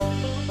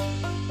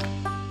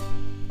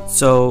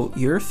So,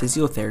 you're a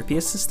physiotherapy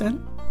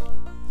assistant?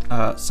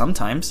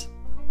 Sometimes.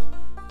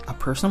 A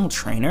personal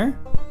trainer?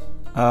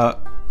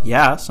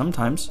 Yeah,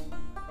 sometimes.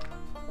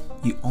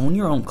 You own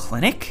your own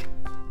clinic?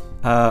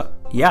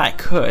 Yeah, I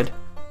could.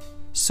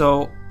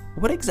 So,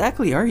 what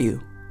exactly are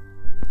you?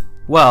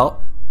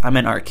 Well, I'm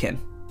an ARTkin.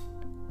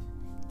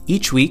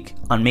 Each week,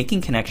 on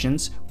Making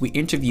Connections, we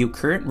interview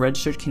current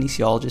registered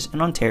kinesiologists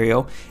in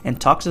Ontario and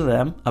talk to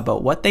them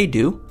about what they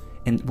do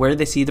and where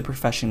they see the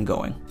profession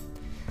going.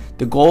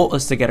 The goal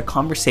is to get a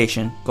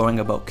conversation going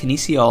about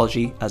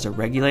kinesiology as a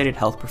regulated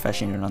health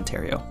profession in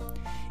Ontario.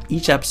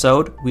 Each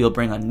episode, we will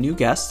bring on new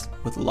guests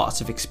with lots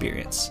of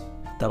experience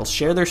that'll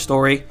share their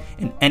story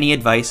and any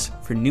advice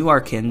for new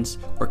ARTkins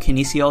or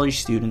kinesiology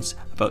students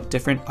about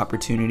different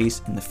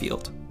opportunities in the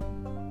field.